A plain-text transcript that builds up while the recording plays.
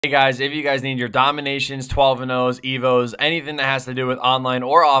Hey guys, if you guys need your dominations, 12-0s, evos, anything that has to do with online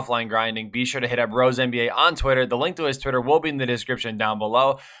or offline grinding, be sure to hit up Rose NBA on Twitter. The link to his Twitter will be in the description down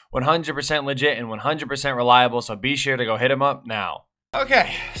below. 100% legit and 100% reliable, so be sure to go hit him up now.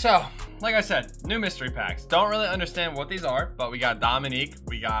 Okay, so like I said, new mystery packs. Don't really understand what these are, but we got Dominique,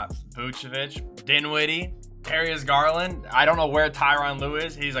 we got Vucevic, Dinwiddie, Darius Garland. I don't know where Tyronn Lue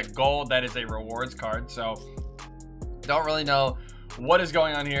is. He's a gold. That is a rewards card, so don't really know what is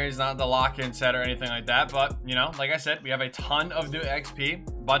going on here. He's not the lock-in set or anything like that, but you know, like I said, we have a ton of new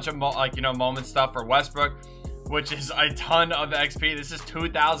XP, bunch of moment stuff for Westbrook, which is a ton of XP. This is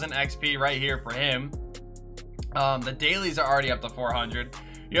 2000 XP right here for him. The dailies are already up to 400.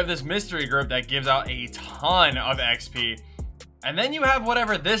 You have this mystery group that gives out a ton of XP, and then you have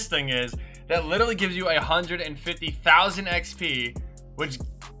whatever this thing is that literally gives you 150,000 XP, which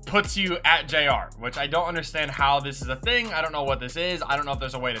puts you at JR, which I don't understand how this is a thing. I don't know what this is. I don't know if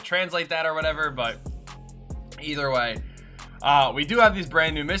there's a way to translate that or whatever, but either way, we do have these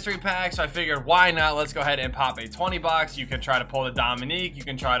brand new mystery packs, so I figured why not, let's go ahead and pop a 20 box. You can try to pull the Dominique, you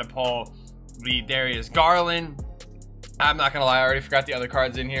can try to pull the Darius Garland. I'm not gonna lie, I already forgot the other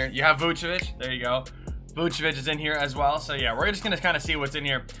cards in here. You have Vucevic, there you go. Vucevic is in here as well, so yeah, we're just gonna kind of see what's in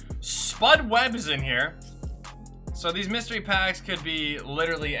here. Spud Webb is in here. So these mystery packs could be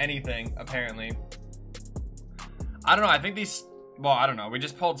literally anything, apparently. I don't know, I think these, well, I don't know. We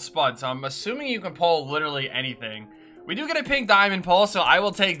just pulled Spud, so I'm assuming you can pull literally anything. We do get a pink diamond pull, so I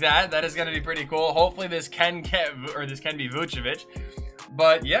will take that. That is going to be pretty cool. Hopefully this can get, or this can be Vucevic.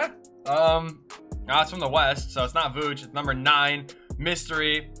 But yeah, it's from the West, so it's not Vuce. It's number 9,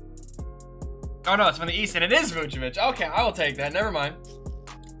 mystery. Oh no, it's from the East, and it is Vucevic. Okay, I will take that, never mind.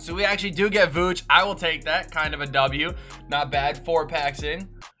 So we actually do get Vooch. I will take that. Kind of a W. Not bad. 4 packs in.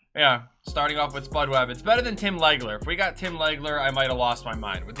 Yeah, starting off with Spud Webb. It's better than Tim Legler. If we got Tim Legler, I might have lost my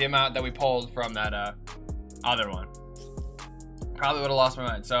mind with the amount that we pulled from that other one. Probably would have lost my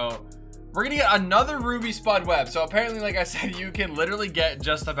mind. So we're going to get another Ruby Spud Webb. So apparently, like I said, you can literally get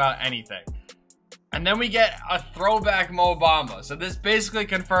just about anything. And then we get a throwback Mo Bamba. So this basically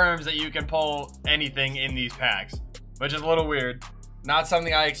confirms that you can pull anything in these packs, which is a little weird. Not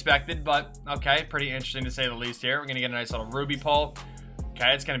something I expected, but okay, pretty interesting to say the least here. We're going to get a nice little Ruby pull.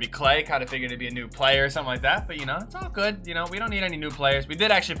 Okay, it's going to be Clay. Kind of figured it'd be a new player or something like that, but you know, it's all good. You know, we don't need any new players. We did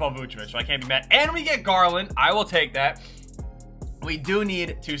actually pull Vucevic, so I can't be mad. And we get Garland. I will take that. We do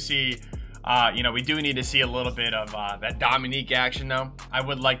need to see, you know, we do need to see a little bit of that Dominique action, though. I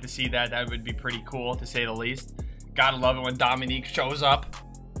would like to see that. That would be pretty cool, to say the least. Gotta love it when Dominique shows up.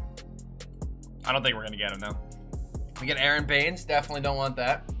 I don't think we're going to get him, though. We get Aaron Baines. Definitely don't want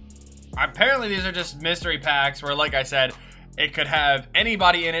that. Apparently, these are just mystery packs where, like I said, it could have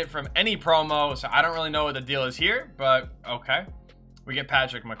anybody in it from any promo. So I don't really know what the deal is here, but okay. We get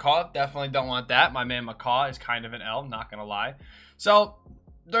Patrick McCaw. Definitely don't want that. My man McCaw is kind of an L, not going to lie. So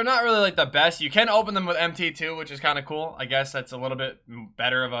they're not really like the best. You can open them with MT2, which is kind of cool. I guess that's a little bit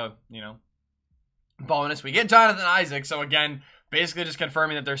better of a, you know, bonus. We get Jonathan Isaac. So again, basically just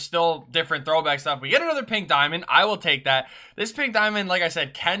confirming that there's still different throwback stuff. We get another pink diamond. I will take that. This pink diamond, like I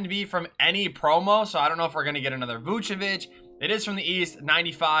said, can be from any promo. So I don't know if we're going to get another Vucevic. It is from the East,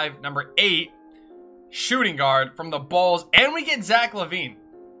 95, number 8, shooting guard from the Bulls. And we get Zach LaVine.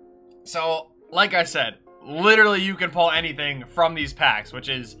 So, like I said, literally you can pull anything from these packs, which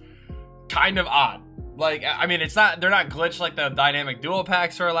is kind of odd. Like, I mean, it's not, they're not glitched like the dynamic dual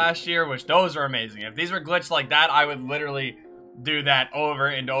packs were last year, which those are amazing. If these were glitched like that, I would literally do that over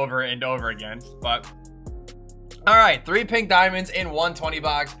and over and over again. But all right, 3 pink diamonds in 120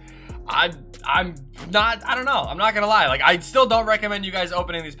 box. I'm not, I don't know, I'm not gonna lie, like, I still don't recommend you guys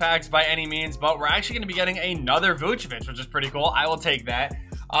opening these packs by any means, but we're actually gonna be getting another Vucevic, which is pretty cool. I will take that.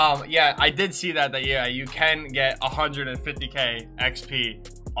 Yeah, I did see that yeah, you can get 150k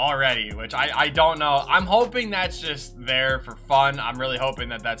XP already, which I don't know. I'm hoping that's just there for fun. I'm really hoping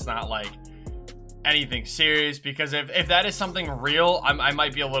that that's not like anything serious, because if that is something real, I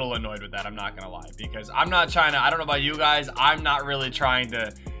might be a little annoyed with that. I'm not gonna lie, because I'm not trying to, I don't know about you guys, I'm not really trying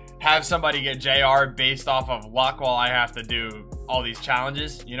to have somebody get JR based off of luck while I have to do all these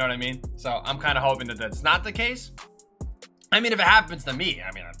challenges, you know what I mean? So I'm kind of hoping that that's not the case. I mean, if it happens to me,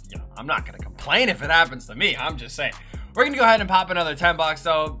 I mean, you know, I'm not gonna complain if it happens to me. I'm just saying. We're gonna go ahead and pop another 10 bucks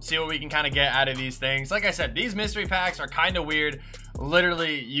though, see what we can kind of get out of these things. Like I said, these mystery packs are kind of weird.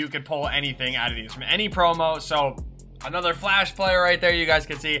 Literally, you could pull anything out of these from any promo. So another flash player right there, you guys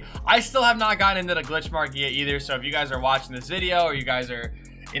can see. I still have not gotten into the glitch market yet either. So if you guys are watching this video, or you guys are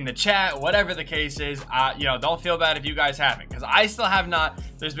in the chat, whatever the case is, you know, don't feel bad if you guys haven't, because I still have not.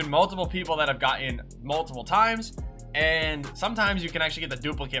 There's been multiple people that have gotten multiple times. and sometimes you can actually get the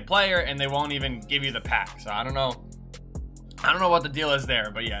duplicate player and they won't even give you the pack. So I don't know what the deal is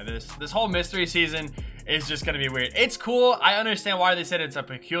there, but yeah, this whole mystery season is just gonna be weird. It's cool. I understand why they said it's a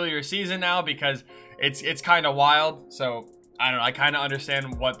peculiar season now, because it's kind of wild. So I don't know, I kind of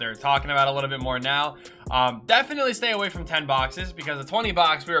understand what they're talking about a little bit more now. Definitely stay away from 10 boxes, because the 20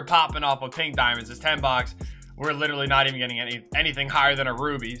 box we were popping off with pink diamonds. This 10 box we're literally not even getting anything higher than a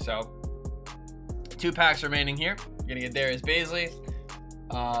ruby. So 2 packs remaining here. You're gonna get Darius Baisley.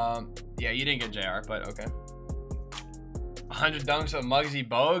 Yeah, you didn't get JR, but okay. 100 dunks with Muggsy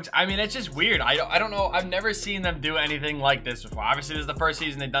Bogues. I mean, it's just weird. I don't know. I've never seen them do anything like this before. Obviously, this is the first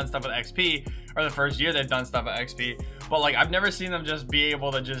season they've done stuff with XP, or the first year they've done stuff with XP. But like, I've never seen them just be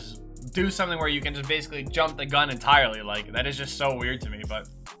able to just do something where you can just basically jump the gun entirely. Like, that is just so weird to me. But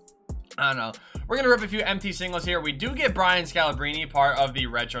I don't know. We're gonna rip a few MT singles here. We do get Brian Scalabrine, part of the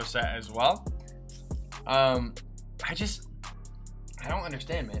retro set as well. I don't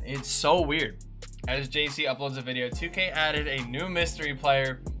understand, man. It's so weird. As JC uploads a video, 2K added a new mystery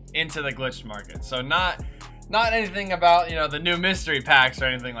player into the glitch market. So not anything about, you know, the new mystery packs or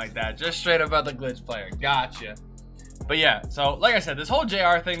anything like that. Just straight up about the glitch player. Gotcha. But yeah, so like I said, this whole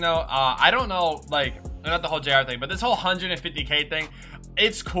JR thing though, I don't know, like, not the whole JR thing, but this whole 150K thing,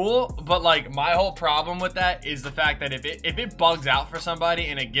 it's cool, but like, my whole problem with that is the fact that if it bugs out for somebody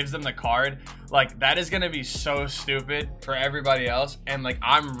and it gives them the card, like, that is gonna be so stupid for everybody else, and like,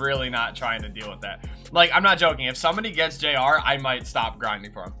 I'm really not trying to deal with that. Like, I'm not joking. If somebody gets JR, I might stop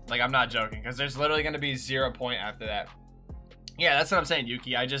grinding for him. Like, I'm not joking, because there's literally gonna be 0 point after that. Yeah, that's what I'm saying,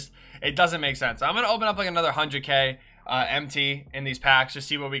 Yuki. It doesn't make sense. I'm gonna open up like another 100K MT in these packs, just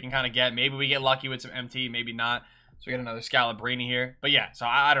see what we can kind of get. Maybe we get lucky with some MT, maybe not. So we got another Scalabrine here. But yeah, so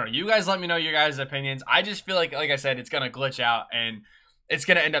I don't know. You guys let me know your guys' opinions. I just feel like I said, it's going to glitch out and it's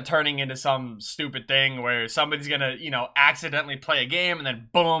going to end up turning into some stupid thing where somebody's going to, you know, accidentally play a game and then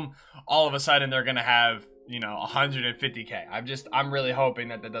boom, all of a sudden they're going to have, you know, 150K. I'm really hoping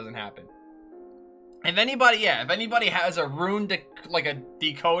that doesn't happen. If anybody has a rune, like a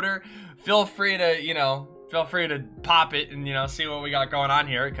decoder, feel free to pop it and, you know, see what we got going on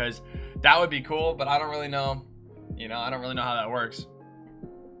here, because that would be cool, but I don't really know. You know, I don't really know how that works.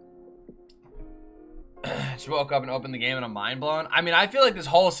 Just woke up and opened the game and I'm mind blown. I mean, I feel like this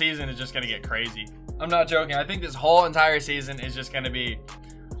whole season is just going to get crazy. I'm not joking. I think this whole entire season is just going to be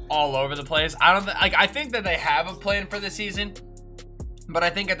all over the place. I think that they have a plan for this season, but I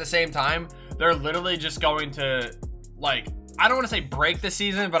think at the same time, they're literally just going to, like, I don't want to say break the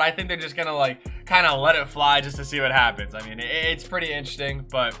season, but I think they're just going to, like, kind of let it fly just to see what happens. I mean, it's pretty interesting,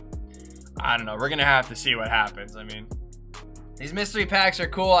 but I don't know. We're going to have to see what happens. I mean, these mystery packs are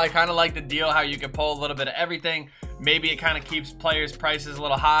cool. I kind of like the deal, how you can pull a little bit of everything. Maybe it kind of keeps players' prices a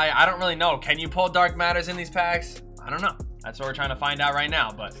little high. I don't really know. Can you pull Dark Matters in these packs? I don't know. That's what we're trying to find out right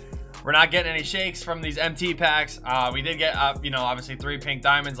now. But we're not getting any shakes from these MT packs. We did get, you know, obviously 3 pink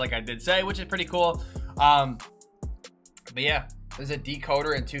diamonds, like I did say, which is pretty cool. But yeah. There's a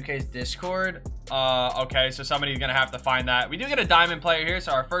decoder in 2K's Discord. Okay, so somebody's gonna have to find that. We do get a diamond player here,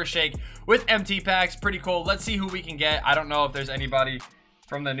 so our first shake with MT packs, pretty cool. Let's see who we can get. I don't know if there's anybody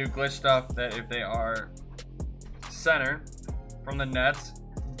from the new glitch stuff that if they are center from the Nets.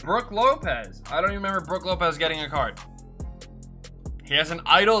 Brook Lopez. I don't even remember Brook Lopez getting a card. He has an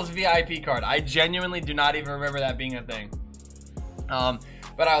Idols VIP card. I genuinely do not even remember that being a thing.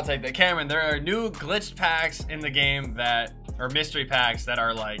 But I'll take that. Cameron, there are new glitched packs in the game that, or mystery packs that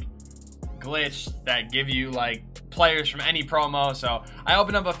are like glitched that give you like players from any promo. So I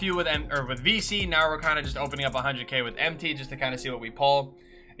opened up a few with VC. Now we're kind of just opening up 100K with MT just to kind of see what we pull.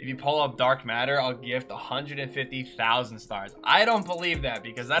 If you pull up Dark Matter, I'll gift 150,000 stars. I don't believe that,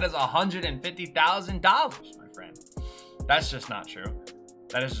 because that is $150,000, my friend. That's just not true.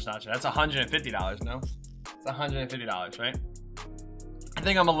 That is just not true. That's $150, no? It's $150, right? I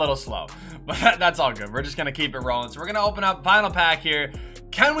think I'm a little slow, but that's all good. We're just going to keep it rolling. So we're going to open up final pack here.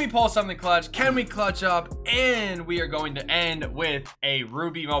 Can we pull something clutch? Can we clutch up? And we are going to end with a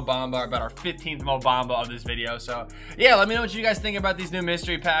Ruby Mobamba, about our 15th Mobamba of this video. So yeah, let me know what you guys think about these new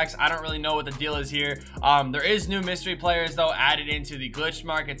mystery packs. I don't really know what the deal is here. There is new mystery players though added into the glitch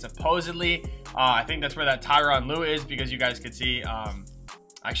market supposedly. I think that's where that Tyronn Lue is, because you guys could see,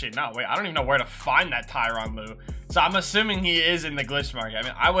 actually, no, wait, I don't even know where to find that Tyronn Lue. So I'm assuming he is in the glitch market. I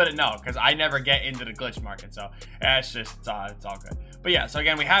mean, I wouldn't know, because I never get into the glitch market. So yeah, it's just, it's all good. But yeah, so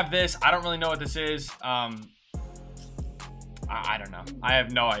again, we have this. I don't really know what this is. I don't know. I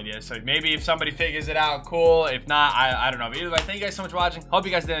have no idea. So maybe if somebody figures it out, cool. If not, I don't know. But either way, thank you guys so much for watching. Hope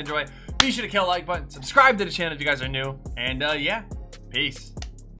you guys did enjoy. Be sure to kill the like button. Subscribe to the channel if you guys are new. And yeah, peace.